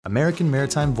American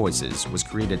Maritime Voices was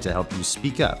created to help you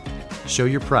speak up, show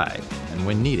your pride, and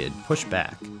when needed, push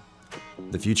back.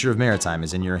 The future of maritime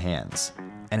is in your hands,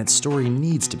 and its story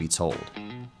needs to be told.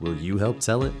 Will you help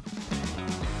tell it?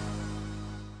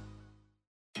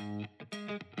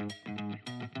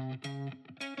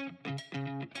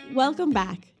 Welcome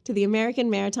back to the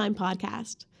American Maritime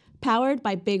Podcast, powered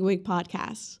by Bigwig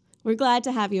Podcasts. We're glad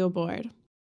to have you aboard.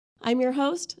 I'm your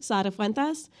host, Sada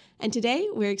Fuentes, and today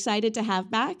we're excited to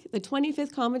have back the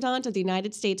 25th Commandant of the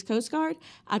United States Coast Guard,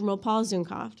 Admiral Paul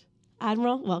Zumkoff.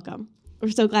 Admiral, welcome.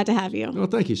 We're so glad to have you. Well,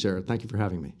 thank you, Sarah. Thank you for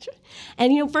having me. Sure.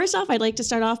 And, first off, I'd like to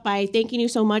start off by thanking you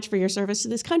so much for your service to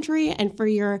this country and for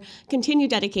your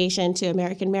continued dedication to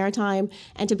American maritime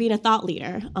and to being a thought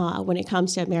leader when it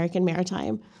comes to American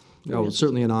maritime. Oh, it's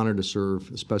certainly an honor to serve,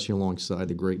 especially alongside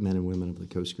the great men and women of the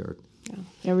Coast Guard. Yeah,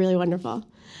 they're really wonderful.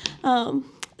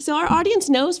 So our audience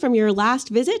knows from your last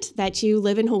visit that you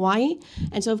live in Hawaii.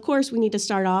 And so, of course, we need to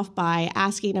start off by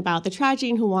asking about the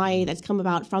tragedy in Hawaii that's come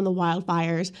about from the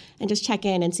wildfires and just check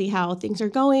in and see how things are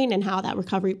going and how that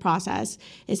recovery process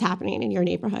is happening in your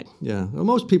neighborhood. Yeah. Well,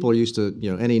 most people are used to,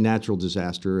 any natural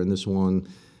disaster, and this one,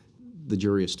 the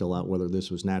jury is still out whether this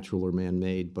was natural or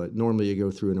man-made. But normally you go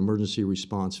through an emergency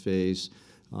response phase,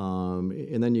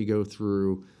 and then you go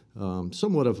through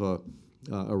somewhat of a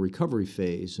recovery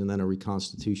phase and then a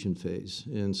reconstitution phase.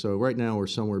 And so right now we're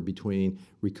somewhere between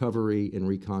recovery and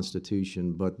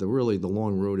reconstitution, but the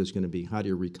long road is going to be how do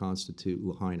you reconstitute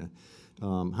Lahaina?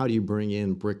 How do you bring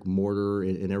in brick mortar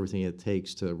and everything it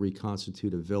takes to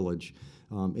reconstitute a village?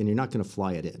 And you're not going to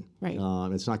fly it in. Right.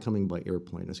 It's not coming by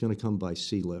airplane. It's going to come by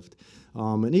sea lift.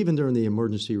 And even during the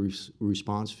emergency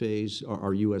response phase,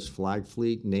 our U.S. flag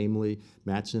fleet, namely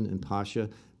Matson and Pasha,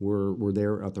 were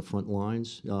there at the front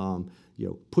lines,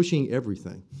 pushing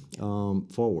everything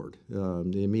forward.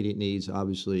 The immediate needs,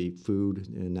 obviously, food,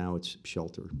 and now it's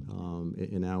shelter,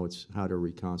 and now it's how to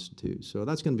reconstitute. So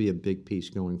that's going to be a big piece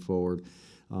going forward.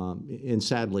 And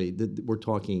sadly, we're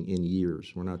talking in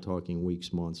years. We're not talking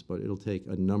weeks, months, but it'll take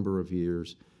a number of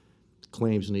years.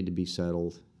 Claims need to be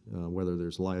settled, whether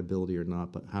there's liability or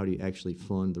not, but how do you actually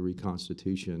fund the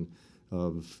reconstitution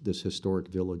of this historic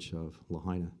village of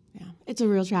Lahaina? Yeah, it's a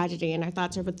real tragedy, and our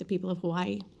thoughts are with the people of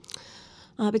Hawaii.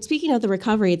 But speaking of the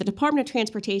recovery, the Department of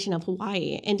Transportation of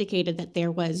Hawaii indicated that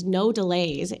there was no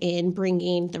delays in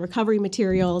bringing the recovery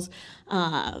materials,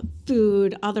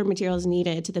 food, other materials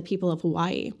needed to the people of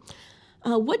Hawaii.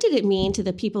 What did it mean to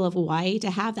the people of Hawaii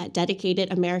to have that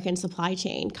dedicated American supply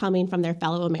chain coming from their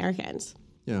fellow Americans?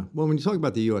 Yeah, well, when you talk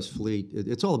about the U.S. fleet,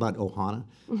 it's all about ohana,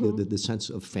 the sense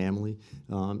of family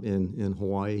in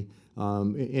Hawaii.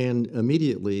 And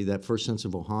immediately, that first sense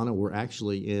of ohana, we're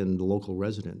actually in the local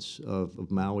residents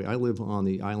of Maui. I live on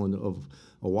the island of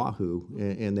Oahu,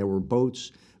 and there were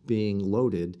boats being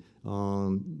loaded,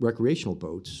 recreational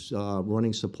boats,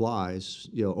 running supplies,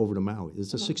 over to Maui.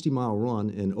 It's a 60-mile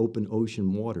run in open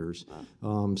ocean waters.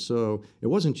 So it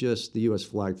wasn't just the U.S.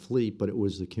 flag fleet, but it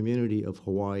was the community of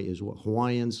Hawaii as well.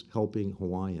 Hawaiians helping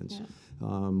Hawaiians. Yeah.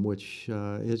 Which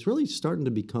is really starting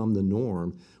to become the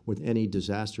norm with any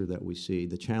disaster that we see.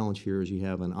 The challenge here is you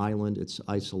have an island, it's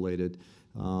isolated,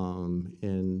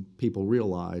 and people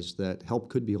realize that help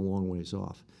could be a long ways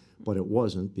off. But it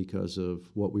wasn't because of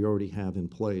what we already have in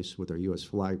place with our U.S.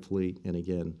 flag fleet and,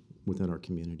 again, within our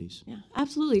communities. Yeah,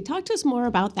 absolutely. Talk to us more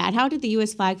about that. How did the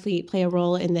U.S. flag fleet play a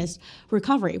role in this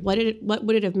recovery? What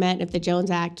would it have meant if the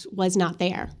Jones Act was not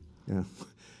there? Yeah.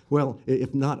 Well,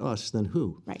 if not us, then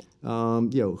who? Right.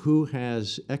 Who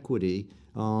has equity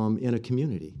in a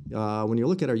community? When you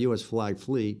look at our U.S. flag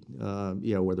fleet,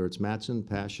 whether it's Matson,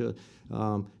 Pasha,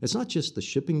 it's not just the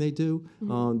shipping they do.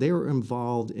 Mm-hmm. They are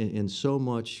involved in so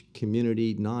much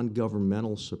community,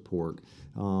 non-governmental support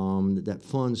that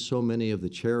funds so many of the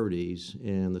charities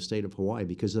in the state of Hawaii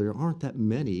because there aren't that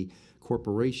many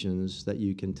corporations that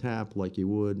you can tap like you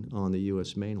would on the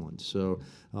U.S. mainland. So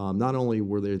not only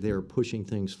were they there pushing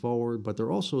things forward, but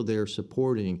they're also there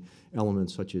supporting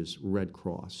elements such as Red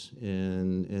Cross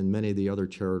and many of the other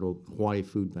charitable, Hawaii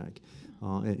Food Bank,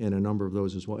 and a number of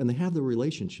those as well. And they have the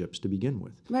relationships to begin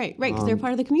with. Right, because they're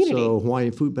part of the community. So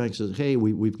Hawaiian Food Bank says, hey,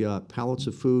 we've got pallets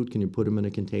of food. Can you put them in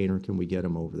a container? Can we get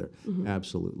them over there? Mm-hmm.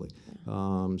 Absolutely.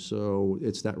 So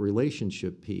it's that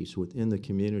relationship piece within the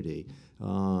community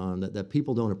that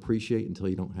people don't appreciate until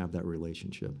you don't have that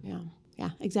relationship. Yeah,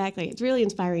 exactly. It's really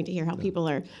inspiring to hear how people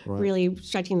are really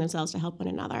stretching themselves to help one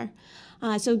another.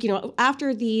 So,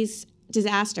 after these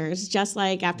disasters, just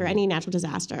like after any natural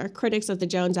disaster, critics of the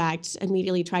Jones Act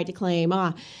immediately tried to claim,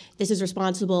 this is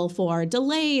responsible for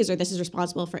delays or this is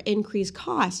responsible for increased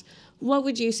costs. What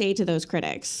would you say to those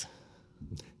critics?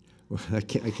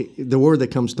 the word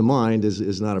that comes to mind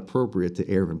is not appropriate to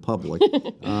air in public.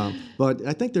 But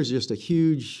I think there's just a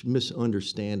huge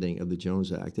misunderstanding of the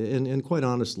Jones Act. And quite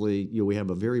honestly, we have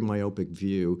a very myopic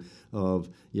view of,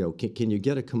 can you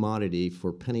get a commodity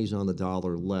for pennies on the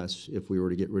dollar less if we were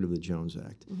to get rid of the Jones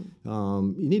Act?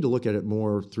 You need to look at it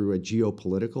more through a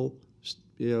geopolitical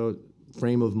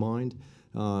frame of mind.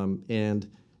 And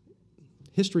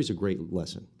history is a great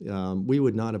lesson. We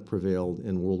would not have prevailed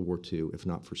in World War II if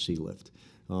not for sea lift.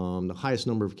 The highest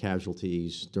number of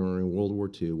casualties during World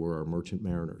War II were our merchant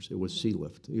mariners. It was sea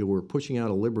lift. We're pushing out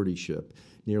a Liberty ship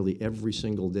nearly every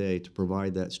single day to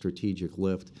provide that strategic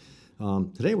lift.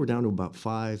 Today we're down to about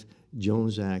 5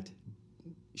 Jones Act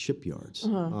shipyards.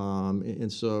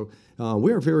 And so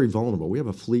we are very vulnerable. We have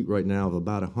a fleet right now of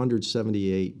about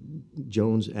 178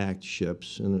 Jones Act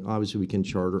ships, and obviously we can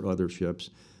charter other ships.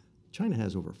 China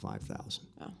has over 5,000.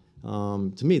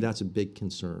 To me, that's a big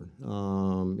concern,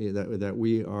 that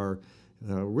we are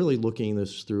really looking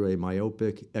this through a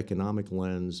myopic economic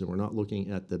lens, and we're not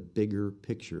looking at the bigger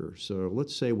picture. So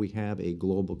let's say we have a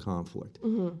global conflict.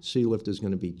 Sea lift is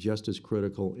going to be just as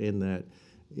critical in that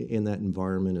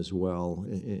environment as well.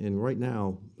 And right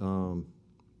now, the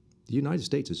United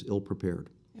States is ill-prepared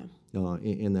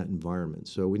in that environment.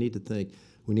 So we need to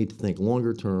think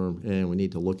longer term, and we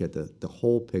need to look at the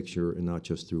whole picture and not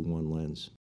just through one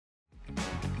lens.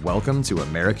 Welcome to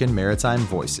American Maritime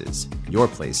Voices, your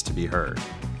place to be heard.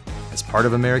 As part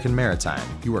of American Maritime,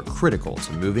 you are critical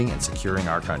to moving and securing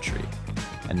our country.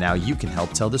 And now you can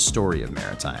help tell the story of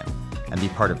maritime and be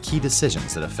part of key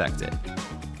decisions that affect it.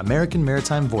 American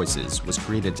Maritime Voices was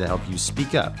created to help you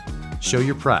speak up, show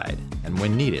your pride, and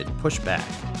when needed, push back.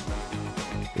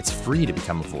 It's free to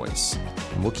become a voice,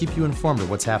 and we'll keep you informed of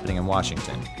what's happening in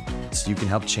Washington, so you can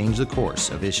help change the course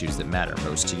of issues that matter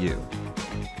most to you.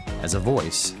 As a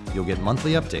voice, you'll get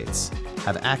monthly updates,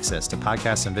 have access to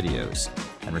podcasts and videos,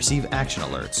 and receive action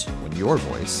alerts when your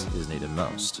voice is needed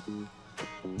most.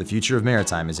 The future of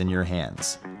maritime is in your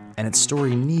hands, and its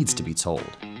story needs to be told.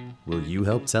 Will you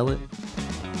help tell it?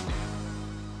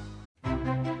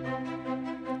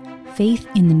 Faith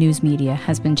in the news media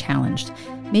has been challenged,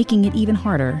 making it even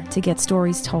harder to get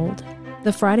stories told.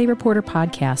 The Friday Reporter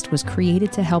podcast was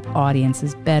created to help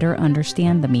audiences better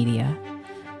understand the media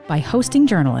by hosting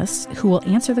journalists who will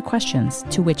answer the questions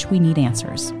to which we need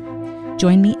answers.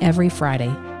 Join me every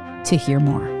Friday to hear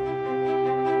more.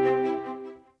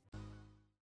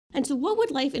 And so what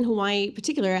would life in Hawaii,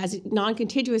 particular as a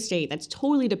non-contiguous state that's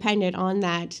totally dependent on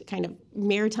that kind of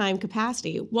maritime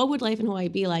capacity, what would life in Hawaii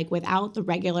be like without the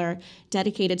regular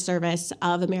dedicated service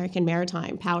of American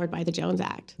Maritime powered by the Jones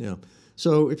Act? Yeah.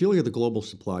 So if you look at the global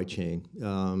supply chain,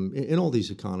 and all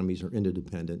these economies are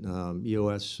interdependent.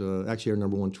 U.S., actually our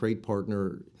number one trade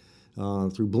partner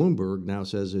through Bloomberg now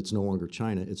says it's no longer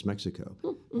China, it's Mexico.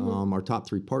 Our top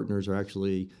 3 partners are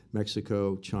actually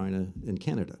Mexico, China, and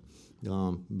Canada.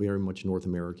 Very much North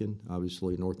American,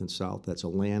 obviously north and south. That's a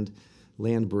land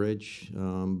bridge,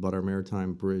 but our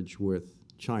maritime bridge with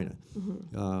China.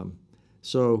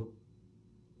 So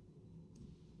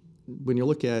when you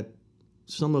look at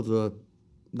some of the,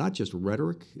 not just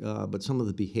rhetoric, but some of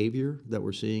the behavior that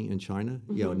we're seeing in China,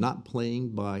 not playing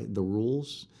by the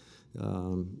rules.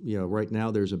 Right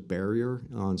now there's a barrier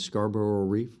on Scarborough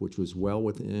Reef, which was well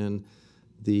within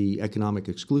the economic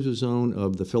exclusive zone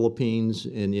of the Philippines,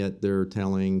 and yet they're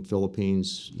telling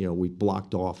Philippines, we've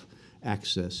blocked off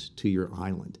access to your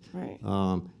island. Right.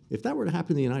 If that were to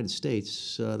happen in the United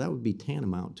States, that would be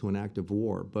tantamount to an act of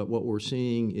war. But what we're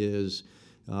seeing is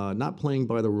not playing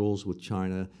by the rules with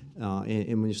China.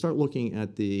 And when you start looking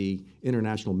at the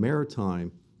international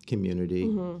maritime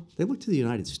community, they look to the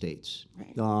United States.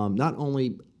 Right. Not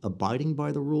only abiding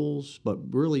by the rules, but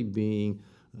really being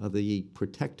the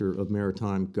protector of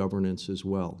maritime governance as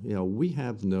well. We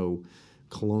have no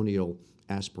colonial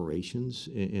aspirations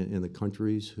in the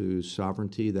countries whose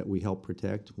sovereignty that we help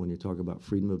protect. When you talk about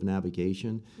freedom of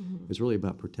navigation, it's really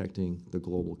about protecting the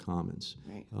global commons.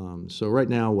 Right. So right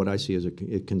now, what I see as a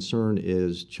concern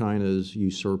is China's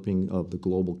usurping of the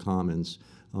global commons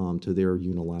to their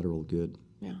unilateral good.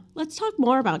 Yeah. Let's talk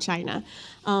more about China.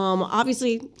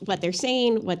 Obviously, what they're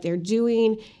saying, what they're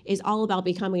doing is all about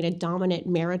becoming a dominant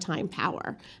maritime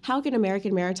power. How can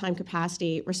American maritime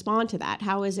capacity respond to that?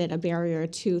 How is it a barrier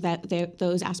to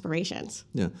those aspirations?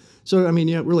 Yeah. So,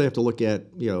 you really have to look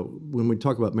at, when we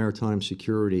talk about maritime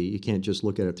security, you can't just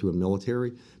look at it through a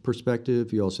military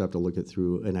perspective. You also have to look at it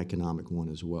through an economic one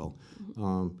as well.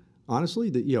 Honestly,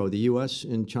 the U.S.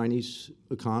 and Chinese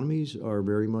economies are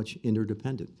very much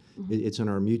interdependent. It's in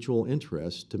our mutual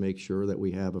interest to make sure that we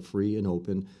have a free and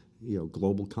open,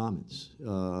 global commons.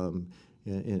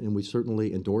 And we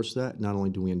certainly endorse that. Not only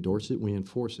do we endorse it, we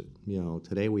enforce it.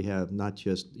 Today we have not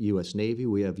just U.S. Navy,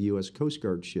 we have U.S. Coast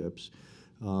Guard ships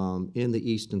in the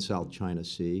East and South China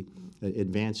Sea,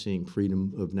 advancing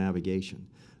freedom of navigation.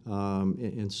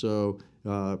 And so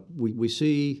we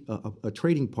see a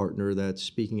trading partner that's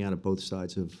speaking out of both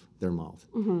sides of their mouth.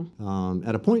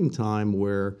 At a point in time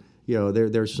where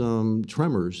there's some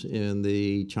tremors in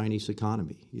the Chinese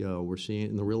economy. We're seeing it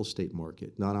in the real estate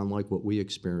market, not unlike what we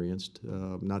experienced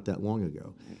not that long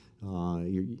ago.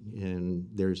 And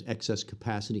there's excess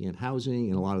capacity in housing,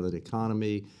 and a lot of that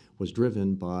economy was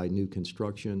driven by new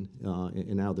construction,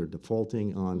 and now they're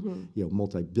defaulting on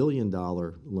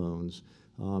multi-billion-dollar loans.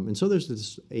 And so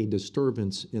there's a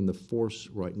disturbance in the force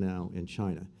right now in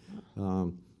China.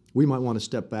 We might want to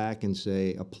step back and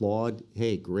say, applaud,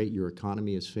 hey, great, your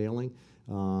economy is failing.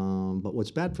 But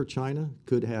what's bad for China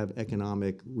could have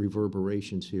economic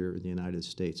reverberations here in the United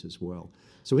States as well.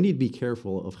 So we need to be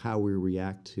careful of how we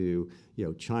react to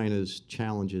China's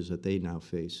challenges that they now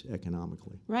face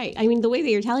economically. Right. I mean, the way that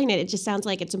you're telling it, it just sounds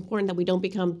like it's important that we don't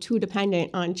become too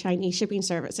dependent on Chinese shipping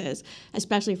services,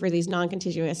 especially for these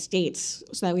non-contiguous states,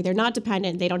 so that way they're not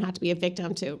dependent, they don't have to be a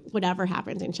victim to whatever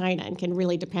happens in China, and can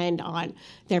really depend on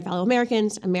their fellow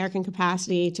Americans, American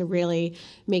capacity to really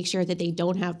make sure that they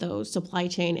don't have those supply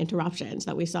chain interruptions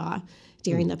that we saw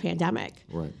during the pandemic.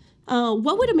 Right.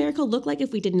 What would America look like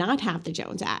if we did not have the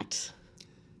Jones Act?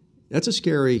 That's a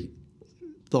scary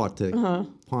thought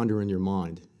to ponder in your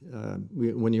mind.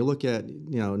 When you look at,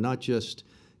 not just,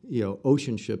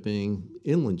 ocean shipping,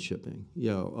 inland shipping,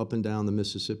 up and down the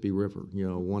Mississippi River,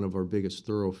 one of our biggest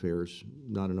thoroughfares,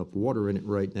 not enough water in it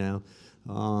right now,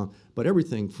 but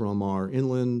everything from our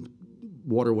inland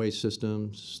waterway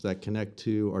systems that connect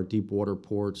to our deep water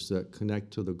ports, that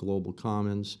connect to the global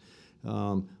commons,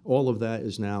 all of that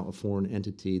is now a foreign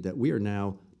entity that we are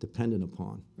now dependent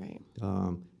upon. Right.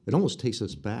 It almost takes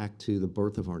us back to the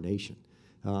birth of our nation,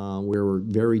 where we're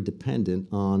very dependent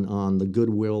on the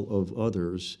goodwill of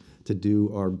others to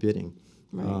do our bidding.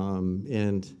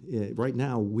 Right. Right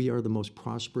now, we are the most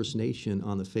prosperous nation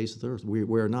on the face of the earth.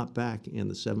 We are not back in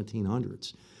the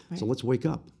 1700s. Right. So let's wake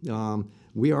up.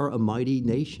 We are a mighty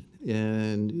nation,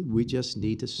 and we just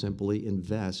need to simply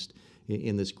invest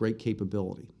in this great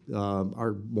capability.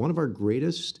 One of our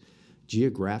greatest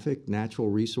geographic natural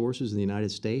resources in the United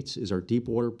States is our deep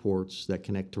water ports that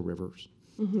connect to rivers.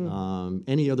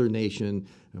 Any other nation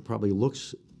probably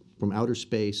looks from outer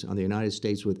space on the United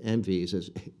States with envy,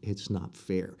 says it's not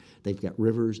fair. They've got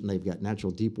rivers and they've got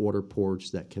natural deep water ports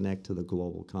that connect to the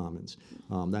global commons.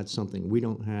 That's something we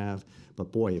don't have.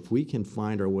 But boy, if we can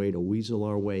find our way to weasel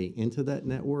our way into that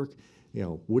network,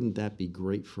 wouldn't that be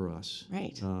great for us?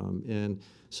 Right. And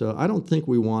so I don't think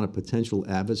we want a potential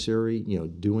adversary,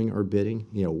 doing our bidding,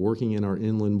 working in our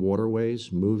inland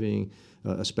waterways, moving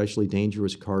especially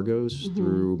dangerous cargoes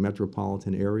through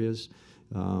metropolitan areas.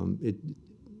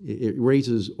 It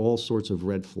raises all sorts of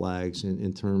red flags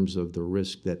in terms of the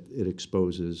risk that it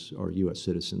exposes our U.S.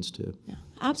 citizens to. Yeah,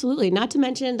 absolutely. Not to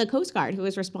mention the Coast Guard, who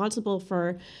is responsible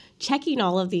for checking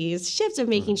all of these ships and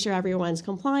making sure everyone's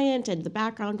compliant and the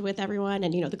background with everyone.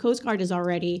 And, the Coast Guard is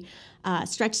already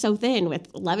stretched so thin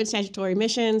with 11 statutory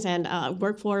missions and a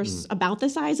workforce about the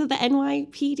size of the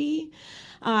NYPD.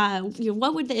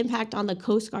 What would the impact on the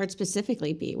Coast Guard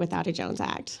specifically be without a Jones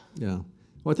Act? Yeah.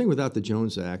 Well, I think without the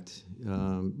Jones Act, we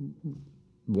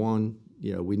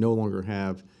no longer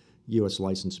have U.S.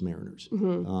 licensed mariners.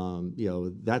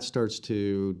 That starts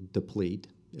to deplete.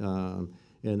 And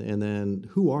then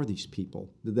who are these people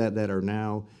that are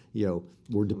now,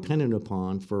 we're dependent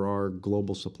upon for our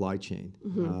global supply chain?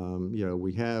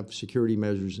 We have security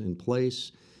measures in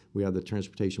place. We have the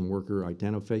transportation worker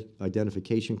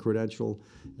identification credential.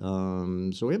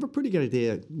 So we have a pretty good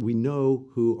idea. We know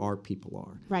who our people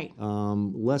are. Right.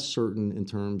 Less certain in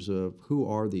terms of who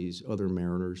are these other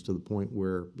mariners, to the point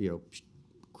where,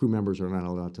 crew members are not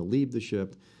allowed to leave the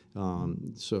ship.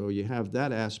 So you have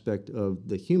that aspect of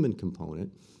the human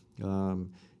component,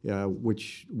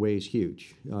 which weighs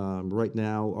huge. Right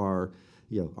now,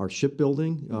 our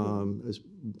shipbuilding,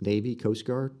 Navy, Coast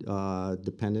Guard,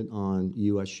 dependent on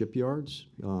U.S. shipyards,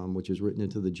 which is written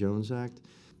into the Jones Act.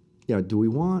 Do we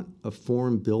want a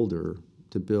foreign builder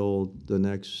to build the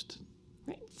next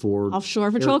Ford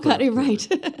offshore patrol cutter? Right.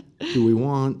 Do we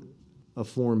want a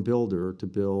foreign builder to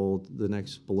build the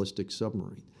next ballistic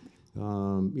submarine?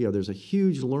 There's a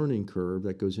huge learning curve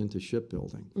that goes into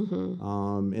shipbuilding.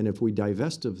 And if we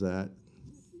divest of that,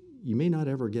 you may not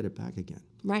ever get it back again.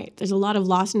 Right. There's a lot of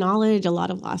lost knowledge, a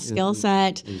lot of lost skill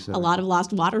set, a lot of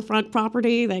lost waterfront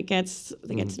property that gets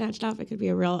snatched up. It could be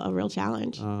a real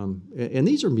challenge. And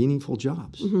these are meaningful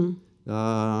jobs.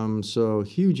 So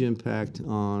huge impact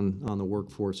on the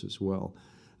workforce as well.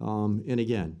 And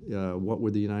again, what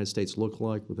would the United States look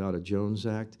like without a Jones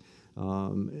Act?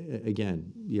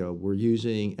 Again, we're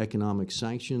using economic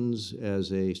sanctions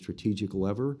as a strategic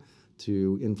lever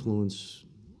to influence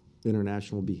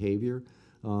international behavior.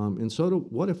 And so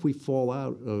what if we fall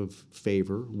out of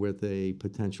favor with a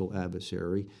potential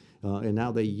adversary, and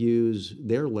now they use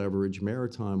their leverage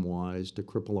maritime-wise to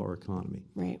cripple our economy,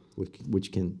 Right.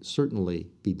 which can certainly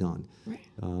be done. Right.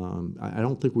 I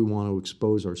don't think we want to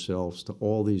expose ourselves to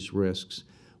all these risks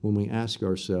when we ask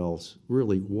ourselves,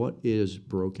 really, what is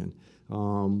broken?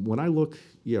 When I look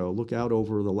out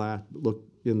over look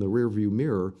in the rearview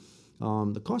mirror,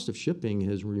 the cost of shipping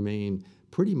has remained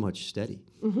pretty much steady.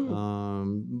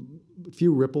 A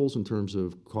few ripples in terms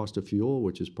of cost of fuel,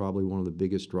 which is probably one of the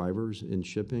biggest drivers in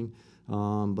shipping,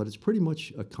 but it's pretty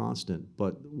much a constant.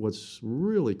 But what's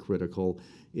really critical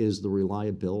is the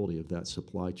reliability of that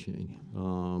supply chain.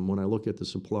 When I look at the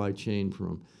supply chain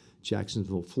from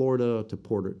Jacksonville, Florida to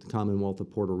the Commonwealth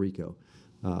of Puerto Rico,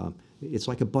 it's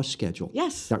like a bus schedule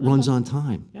that runs on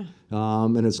time. Yeah.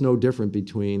 And it's no different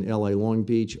between LA, Long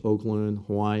Beach, Oakland,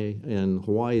 Hawaii. And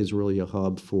Hawaii is really a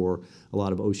hub for a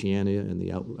lot of Oceania and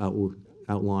the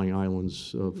outlying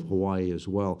islands of Hawaii as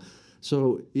well.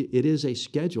 So it is a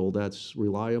schedule that's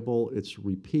reliable, it's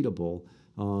repeatable,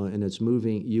 and it's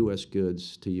moving U.S.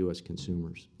 goods to U.S.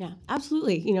 consumers. Yeah,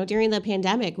 absolutely. During the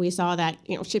pandemic, we saw that,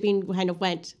 shipping kind of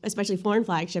went, especially foreign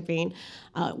flag shipping,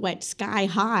 went sky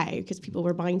high because people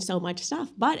were buying so much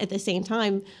stuff. But at the same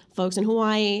time, folks in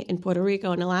Hawaii and Puerto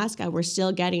Rico and Alaska were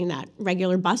still getting that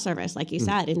regular bus service, like you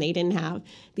said, and they didn't have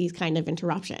these kind of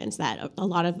interruptions that a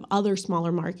lot of other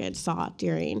smaller markets saw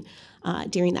during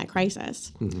that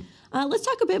crisis. Let's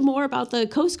talk a bit more about the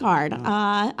Coast Guard.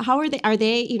 How are they? Are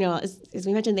they, as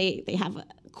we mentioned, they have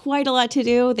quite a lot to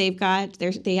do.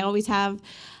 They always have,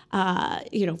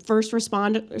 first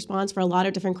response for a lot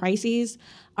of different crises.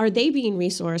 Are they being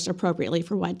resourced appropriately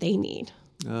for what they need?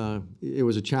 It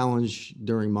was a challenge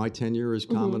during my tenure as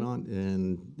Commandant,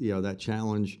 and that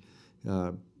challenge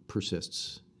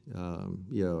persists.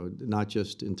 Not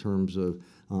just in terms of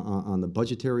on the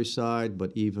budgetary side,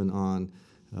 but even on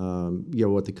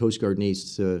what the Coast Guard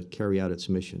needs to carry out its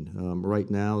mission. Right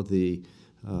now, the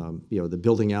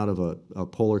building out of a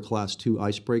Polar Class 2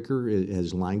 icebreaker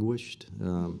has languished.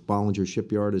 Bollinger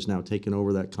Shipyard has now taken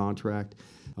over that contract.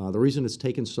 The reason it's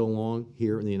taken so long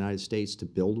here in the United States to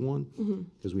build one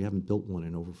because we haven't built one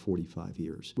in over 45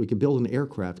 years. We can build an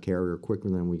aircraft carrier quicker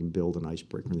than we can build an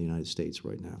icebreaker in the United States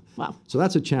right now. Wow. So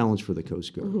that's a challenge for the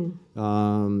Coast Guard.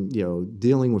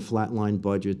 Dealing with flatline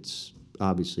budgets,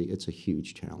 obviously, it's a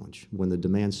huge challenge when the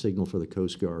demand signal for the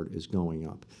Coast Guard is going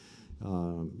up.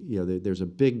 There's a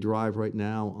big drive right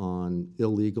now on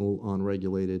illegal,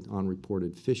 unregulated,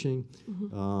 unreported fishing,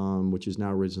 which has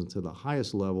now risen to the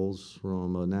highest levels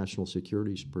from a national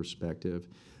security perspective.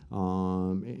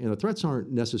 And the threats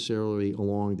aren't necessarily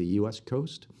along the U.S.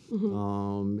 coast.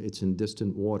 It's in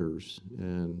distant waters.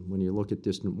 And when you look at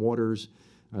distant waters,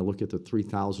 I look at the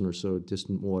 3,000 or so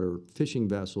distant water fishing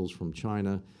vessels from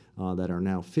China that are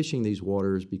now fishing these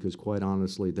waters because, quite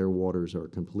honestly, their waters are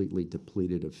completely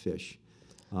depleted of fish.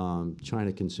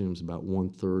 China consumes about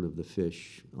 1/3 of the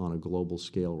fish on a global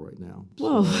scale right now.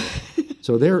 Whoa.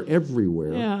 So they're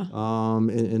everywhere. Yeah.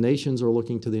 And nations are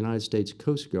looking to the United States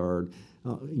Coast Guard.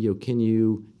 Can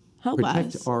you Help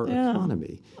protect us. our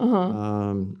economy?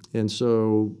 And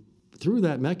so through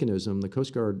that mechanism, the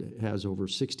Coast Guard has over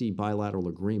 60 bilateral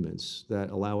agreements that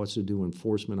allow us to do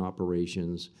enforcement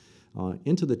operations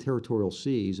into the territorial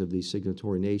seas of these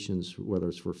signatory nations, whether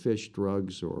it's for fish,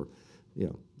 drugs, or,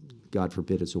 God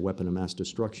forbid, it's a weapon of mass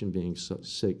destruction being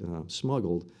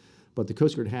smuggled. But the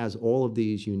Coast Guard has all of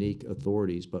these unique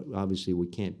authorities, but obviously we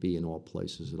can't be in all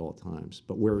places at all times.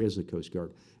 But where is the Coast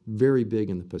Guard? Very big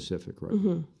in the Pacific right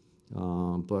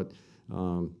now. But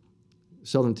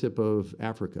southern tip of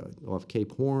Africa, off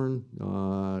Cape Horn,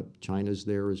 China's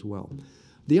there as well.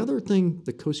 The other thing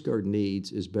the Coast Guard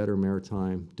needs is better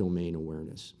maritime domain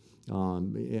awareness.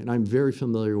 And I'm very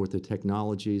familiar with the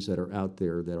technologies that are out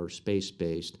there that are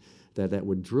space-based, that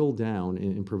would drill down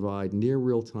and provide near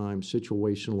real-time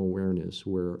situational awareness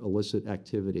where illicit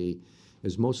activity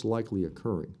is most likely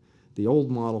occurring. The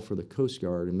old model for the Coast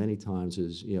Guard, and many times,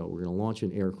 is we're going to launch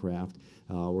an aircraft,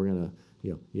 we're going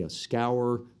to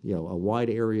scour a wide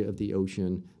area of the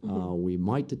ocean. We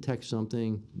might detect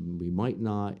something, we might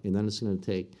not, and then it's going to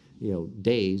take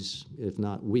days, if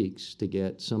not weeks, to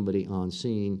get somebody on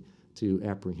scene to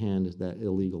apprehend that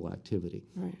illegal activity.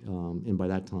 Right. And by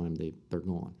that time, they're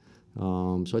gone.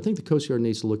 So I think the Coast Guard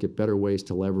needs to look at better ways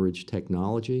to leverage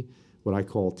technology what I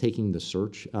call taking the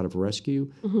search out of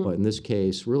rescue, but in this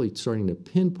case, really starting to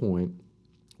pinpoint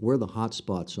where the hot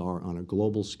spots are on a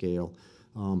global scale.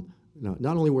 Now,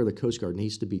 not only where the Coast Guard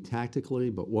needs to be tactically,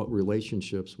 but what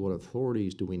relationships, what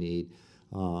authorities do we need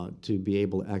to be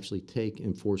able to actually take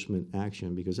enforcement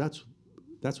action, because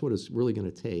that's what it's really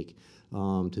going to take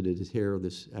to deter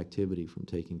this activity from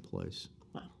taking place.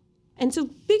 Wow. And so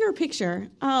bigger picture,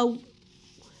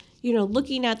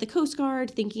 looking at the Coast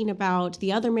Guard, thinking about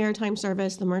the other maritime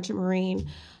service, the Merchant Marine,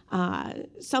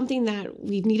 something that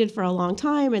we've needed for a long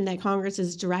time and that Congress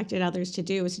has directed others to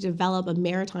do is to develop a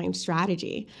maritime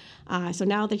strategy. So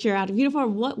now that you're out of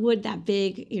uniform, what would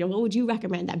you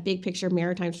recommend that big picture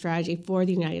maritime strategy for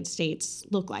the United States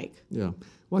look like? Yeah.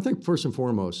 Well, I think first and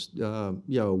foremost,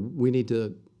 we need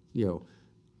to,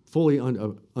 fully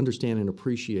understand and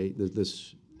appreciate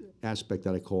this aspect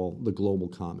that I call the global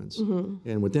commons.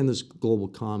 And within this global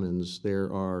commons, there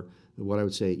are what I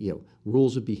would say,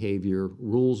 rules of behavior,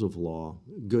 rules of law,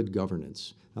 good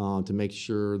governance, to make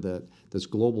sure that this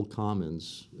global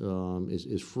commons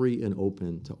is free and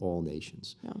open to all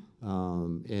nations. Yeah.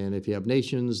 And if you have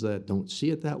nations that don't see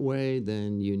it that way,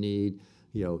 then you need,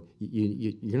 you're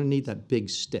going to need that big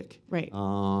stick, right,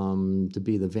 to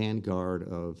be the vanguard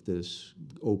of this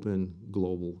open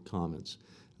global commons.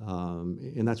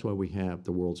 And that's why we have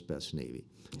the world's best Navy,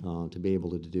 to be able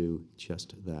to do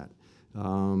just that.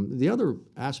 The other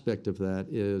aspect of that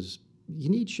is you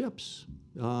need ships.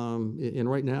 And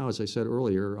right now, as I said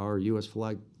earlier, our U.S.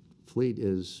 flag fleet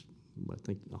is, I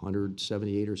think,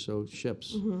 178 or so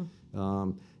ships.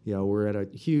 We're at a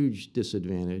huge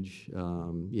disadvantage,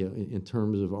 in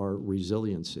terms of our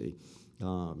resiliency.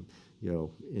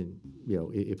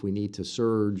 If we need to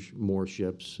surge more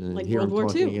ships, and like here World I'm War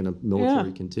talking II. in a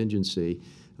military contingency,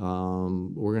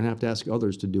 we're going to have to ask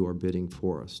others to do our bidding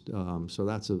for us. So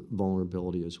that's a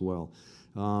vulnerability as well.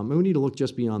 And we need to look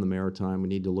just beyond the maritime. We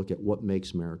need to look at what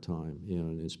makes maritime.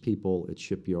 And it's people, it's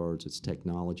shipyards, it's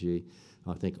technology.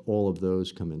 I think all of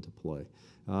those come into play.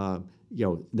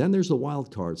 Then there's the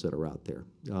wild cards that are out there.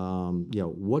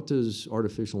 What does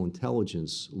artificial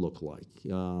intelligence look like?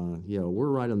 We're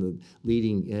right on the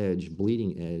bleeding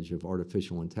edge of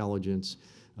artificial intelligence.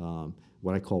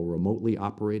 What I call remotely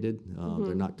operated.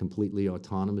 They're not completely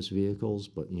autonomous vehicles,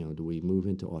 but do we move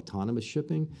into autonomous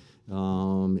shipping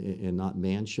and not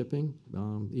manned shipping?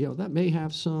 That may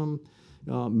have some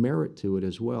merit to it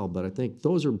as well, but I think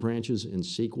those are branches and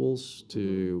sequels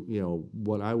to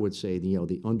what I would say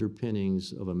the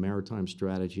underpinnings of a maritime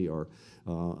strategy are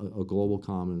a global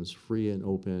commons, free and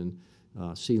open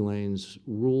sea lanes,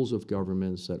 rules of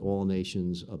governments that all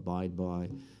nations abide by.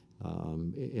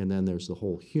 And then there's the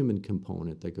whole human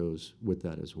component that goes with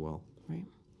that as well. Right.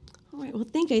 All right. Well,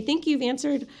 I think you've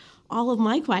answered all of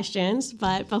my questions.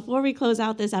 But before we close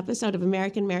out this episode of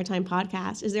American Maritime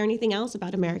Podcast, is there anything else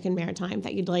about American Maritime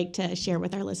that you'd like to share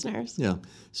with our listeners? Yeah.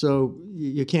 So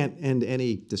you can't end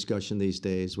any discussion these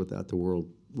days without the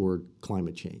word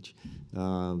climate change.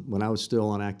 When I was still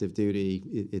on active duty,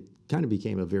 it kind of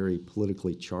became a very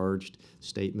politically charged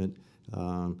statement.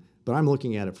 But I'm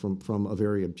looking at it from a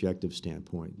very objective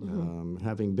standpoint.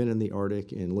 Having been in the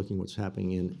Arctic and looking what's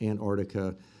happening in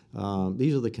Antarctica,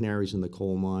 these are the canaries in the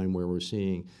coal mine where we're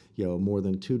seeing more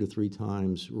than 2 to 3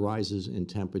 times rises in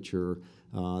temperature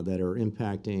that are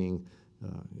impacting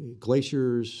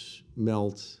glaciers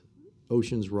melt,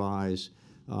 oceans rise,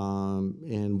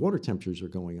 and water temperatures are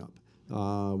going up.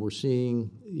 We're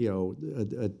seeing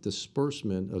a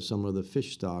disbursement of some of the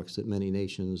fish stocks that many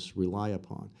nations rely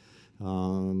upon.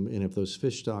 And if those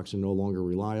fish stocks are no longer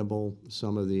reliable,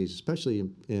 some of these, especially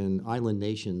in island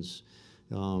nations,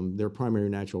 their primary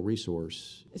natural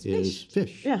resource is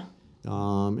fish. Yeah.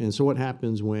 And so what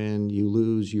happens when you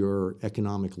lose your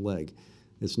economic leg?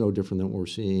 It's no different than what we're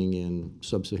seeing in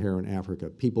sub-Saharan Africa.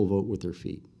 People vote with their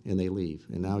feet and they leave.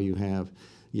 And now you have,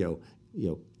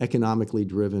 economically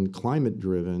driven,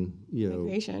 climate-driven,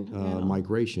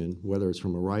 migration, whether it's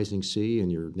from a rising sea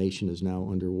and your nation is now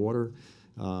underwater.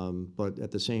 But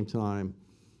at the same time,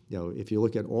 if you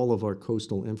look at all of our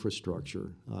coastal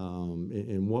infrastructure,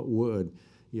 and what would,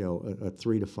 a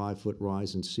 3 to 5 foot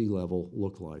rise in sea level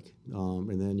look like?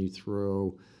 And then you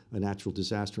throw a natural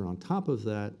disaster on top of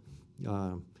that,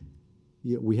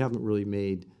 we haven't really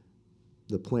made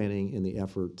the planning and the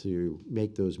effort to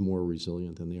make those more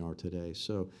resilient than they are today.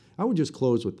 So I would just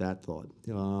close with that thought.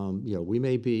 We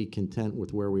may be content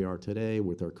with where we are today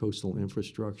with our coastal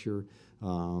infrastructure,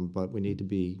 but we need to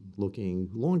be looking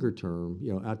longer term,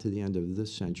 out to the end of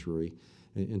this century,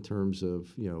 in terms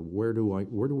of where do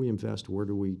we invest, where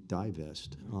do we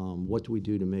divest, what do we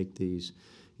do to make these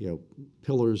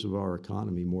pillars of our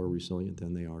economy more resilient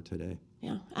than they are today.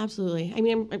 Yeah, absolutely. I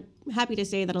mean, I'm happy to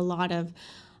say that a lot of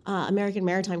American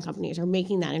maritime companies are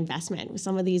making that investment with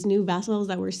some of these new vessels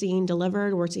that we're seeing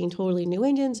delivered. We're seeing totally new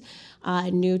engines,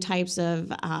 new types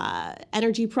of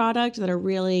energy product that are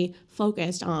really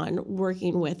focused on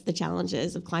working with the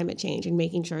challenges of climate change and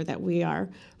making sure that we are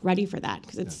ready for that,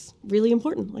 because it's really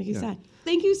important, like you said.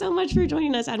 Thank you so much for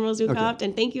joining us, Admiral Zukoft,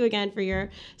 and thank you again for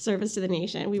your service to the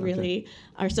nation. We really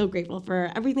are so grateful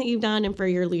for everything you've done and for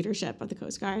your leadership of the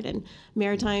Coast Guard and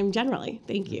maritime generally.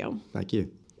 Thank you. Thank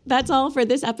you. That's all for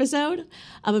this episode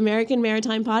of American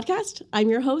Maritime Podcast. I'm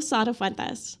your host, Sada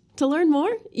Fuentes. To learn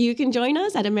more, you can join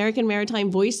us at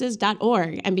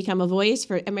AmericanMaritimeVoices.org and become a voice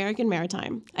for American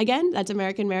Maritime. Again, that's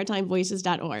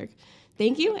AmericanMaritimeVoices.org.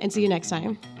 Thank you, and see you next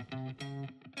time.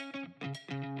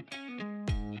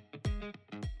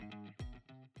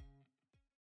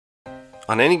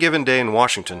 On any given day in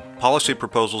Washington, policy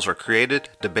proposals are created,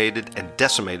 debated, and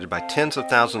decimated by tens of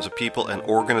thousands of people and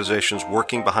organizations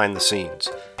working behind the scenes.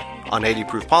 On 80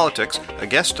 Proof Politics, a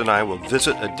guest and I will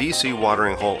visit a DC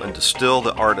watering hole and distill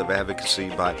the art of advocacy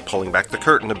by pulling back the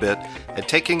curtain a bit and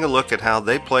taking a look at how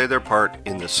they play their part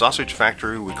in the sausage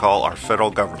factory we call our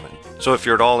federal government. So if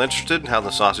you're at all interested in how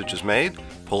the sausage is made,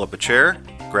 pull up a chair,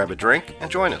 grab a drink, and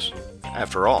join us.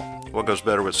 After all, what goes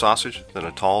better with sausage than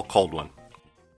a tall, cold one?